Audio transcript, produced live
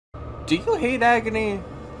do you hate Agony?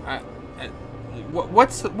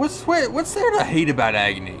 What's there to hate about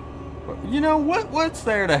Agony? You know, what's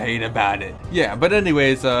there to hate about it? Yeah, but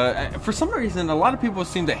anyways, for some reason, a lot of people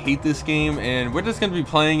seem to hate this game, and we're just gonna be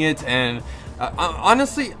playing it, and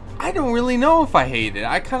honestly, I don't really know if I hate it.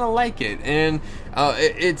 I kind of like it, and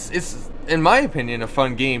it's in my opinion a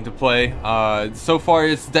fun game to play. So far,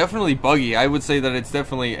 it's definitely buggy. I would say that it's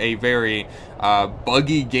definitely a very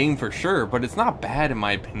buggy game for sure, but it's not bad in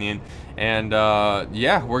my opinion. And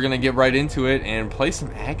yeah, we're gonna get right into it and play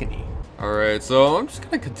some Agony. Alright, so I'm just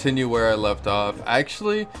gonna continue where I left off.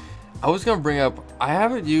 Actually, I was gonna bring up, I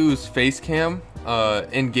haven't used face cam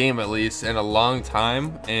in game at least in a long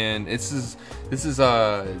time, and this is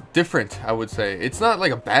different, I would say. It's not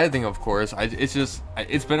like a bad thing, of course. It's just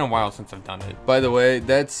it's been a while since I've done it. By the way,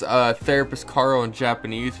 that's therapist Carl in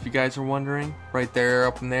Japanese, if you guys are wondering. Right there,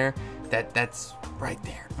 up in there. That's right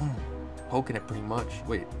there. Poking it pretty much.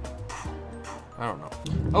 Wait, I don't know.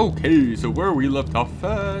 Okay, so where we left off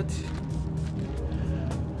at?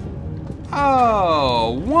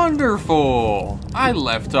 Oh, wonderful! I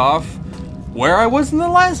left off where I was in the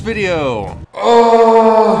last video.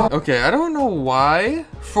 Oh! Okay, I don't know why.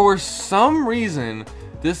 For some reason,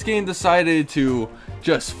 this game decided to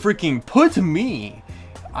just freaking put me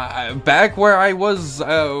back where I was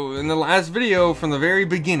in the last video from the very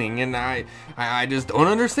beginning, and I just don't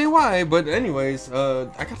understand why. But anyways, I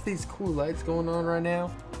got these cool lights going on right now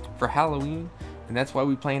for Halloween. And that's why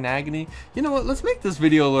we playing Agony. You know what? Let's make this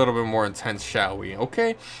video a little bit more intense, shall we?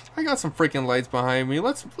 Okay? I got some freaking lights behind me.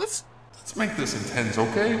 Let's make this intense,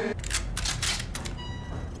 okay?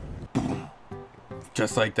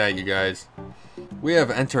 Just like that, you guys. We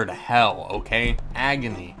have entered hell, okay?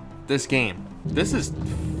 Agony. This game. This is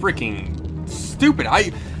freaking stupid.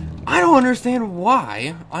 I don't understand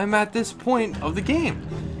why I'm at this point of the game.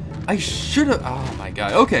 I should have. Oh my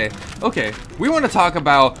god. Okay. We want to talk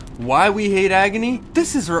about why we hate Agony.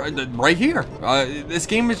 This is right here. This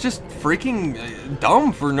game is just freaking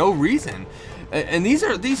dumb for no reason. And these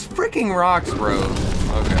freaking rocks, bro.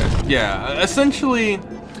 Okay. Yeah. Essentially,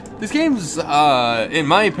 this game's, in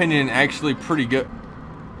my opinion, actually pretty good.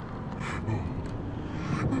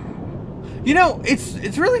 You know,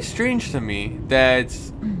 it's really strange to me that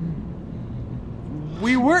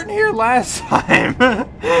we weren't here last time.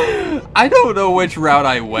 I don't know which route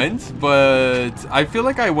I went, but I feel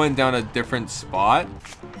like I went down a different spot.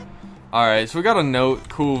 Alright, so we got a note.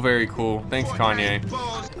 Cool, very cool. Thanks, Kanye.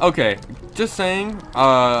 Okay, just saying,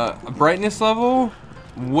 brightness level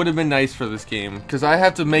would have been nice for this game, because I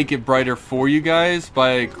have to make it brighter for you guys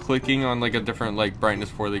by clicking on like a different like brightness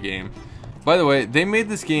for the game. By the way, they made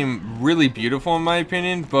this game really beautiful in my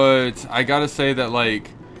opinion, but I gotta say that like,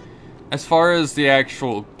 as far as the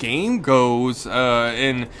actual game goes,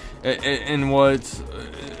 in what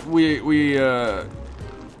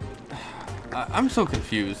I'm so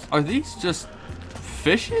confused. Are these just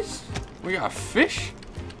fishes? We got fish?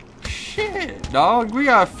 Shit, dog. We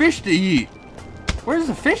got fish to eat. Where's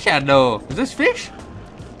the fish at, though? Is this fish?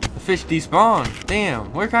 The fish despawned.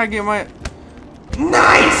 Damn. Where can I get my...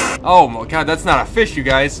 Nice! Oh my god, that's not a fish, you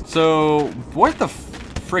guys. So, what the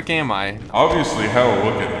frick am I? Obviously hell,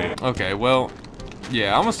 look at me. Okay, well,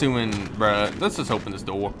 yeah, I'm assuming, bruh, let's just open this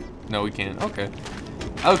door. No, we can't. Okay.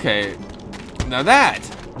 Okay. Now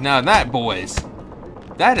that, boys,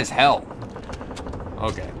 that is hell.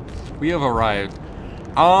 Okay. We have arrived.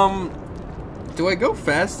 Do I go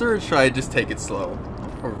faster or should I just take it slow?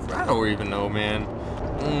 Or, I don't even know, man.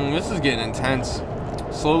 This is getting intense.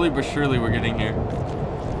 Slowly but surely we're getting here.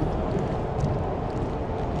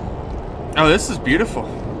 Oh, this is beautiful.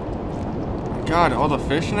 God, all the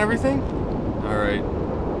fish and everything? Alright.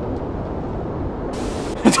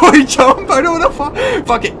 Do I jump? I don't know.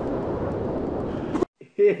 Fuck it.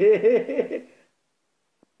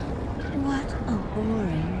 What a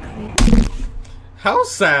boring creature. How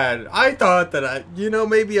sad. I thought that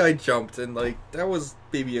maybe I jumped and like, that was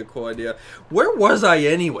maybe a cool idea. Where was I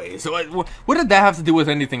anyway? So what did that have to do with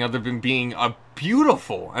anything other than being a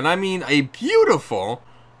beautiful, and I mean a beautiful,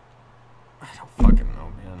 I don't fucking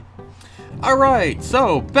know, man. Alright,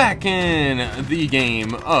 so back in the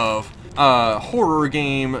game of horror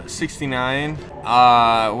game 69.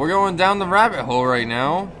 We're going down the rabbit hole right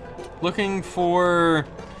now, looking for...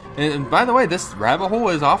 And by the way, this rabbit hole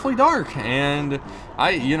is awfully dark, and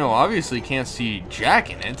I, obviously can't see jack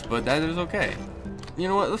in it, but that is okay. You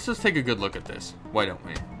know what? Let's just take a good look at this. Why don't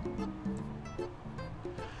we?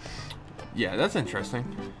 Yeah, that's interesting.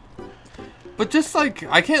 But just like,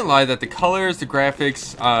 I can't lie that the colors, the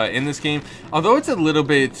graphics in this game, although it's a little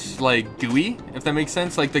bit like gooey, if that makes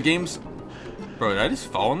sense, like the game's... Bro, did I just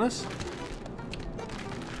fall in this?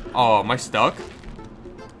 Oh, am I stuck?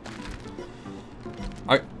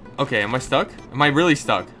 Okay, am I stuck? Am I really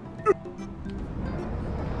stuck?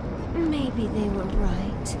 Maybe they were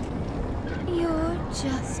right. You're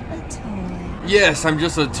just a toy. Yes, I'm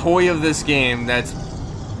just a toy of this game that's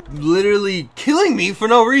literally killing me for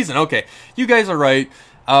no reason. Okay, you guys are right.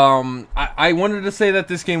 I wanted to say that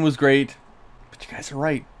this game was great, but you guys are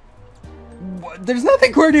right. There's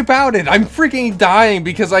nothing great about it. I'm freaking dying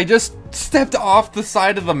because I just stepped off the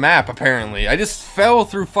side of the map, apparently. I just fell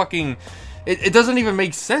through fucking... It doesn't even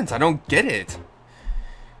make sense. I don't get it.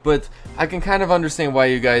 But I can kind of understand why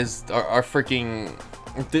you guys are freaking...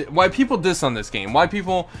 Why people diss on this game. Why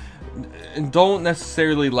people don't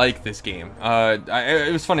necessarily like this game.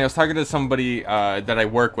 It was funny. I was talking to somebody that I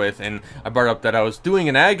work with, and I brought up that I was doing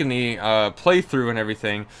an Agony playthrough and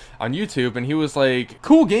everything on YouTube, and he was like,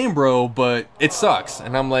 "Cool game, bro, but it sucks."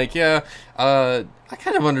 And I'm like, "Yeah, I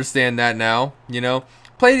kind of understand that now, you know."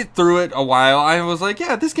 Played it through it a while. I was like,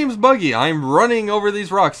 "Yeah, this game's buggy. I'm running over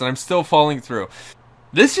these rocks, and I'm still falling through."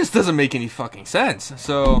 This just doesn't make any fucking sense.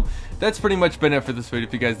 So that's pretty much been it for this video.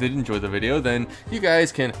 If you guys did enjoy the video, then you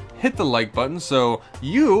guys can hit the like button so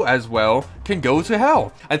you as well can go to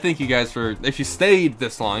hell. I thank you guys for, if you stayed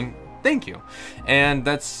this long, thank you. And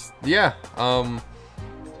that's, yeah,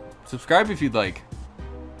 subscribe if you'd like.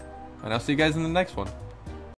 And I'll see you guys in the next one.